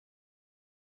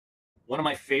one of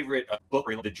my favorite book,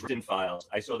 the Dresden Files.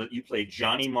 I saw that you played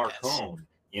Johnny Marcone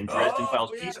in Dresden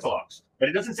Files Peace Talks, but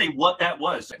it doesn't say what that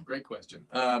was. Great question.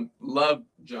 Love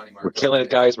Johnny Marcone. We're killing it,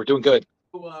 guys. We're doing good.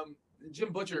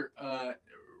 Jim Butcher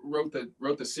wrote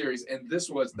the series, and this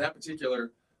was that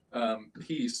particular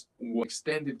piece was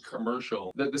extended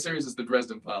commercial. The series is the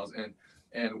Dresden Files,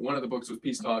 and one of the books was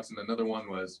Peace Talks, and another one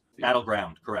was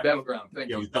Battleground. Correct. Battleground. Thank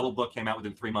you. It was double book, came out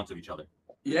within 3 months of each other.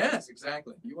 Yes,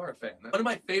 exactly. You are a fan. One of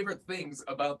my favorite things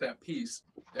about that piece,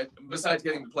 besides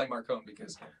getting to play Marcone,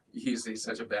 because he's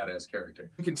such a badass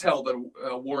character, you can tell that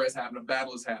a war has happened, a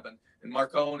battle has happened, and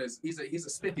Marcone he's a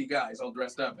spiffy guy. He's all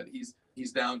dressed up, but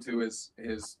he's down to his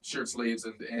shirt sleeves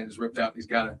and is ripped out. And he's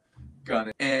got a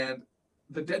gun, and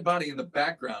the dead body in the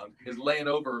background is laying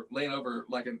over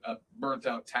like a burnt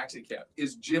out taxi cab.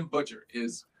 Is Jim Butcher,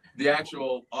 is the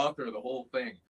actual author of the whole thing.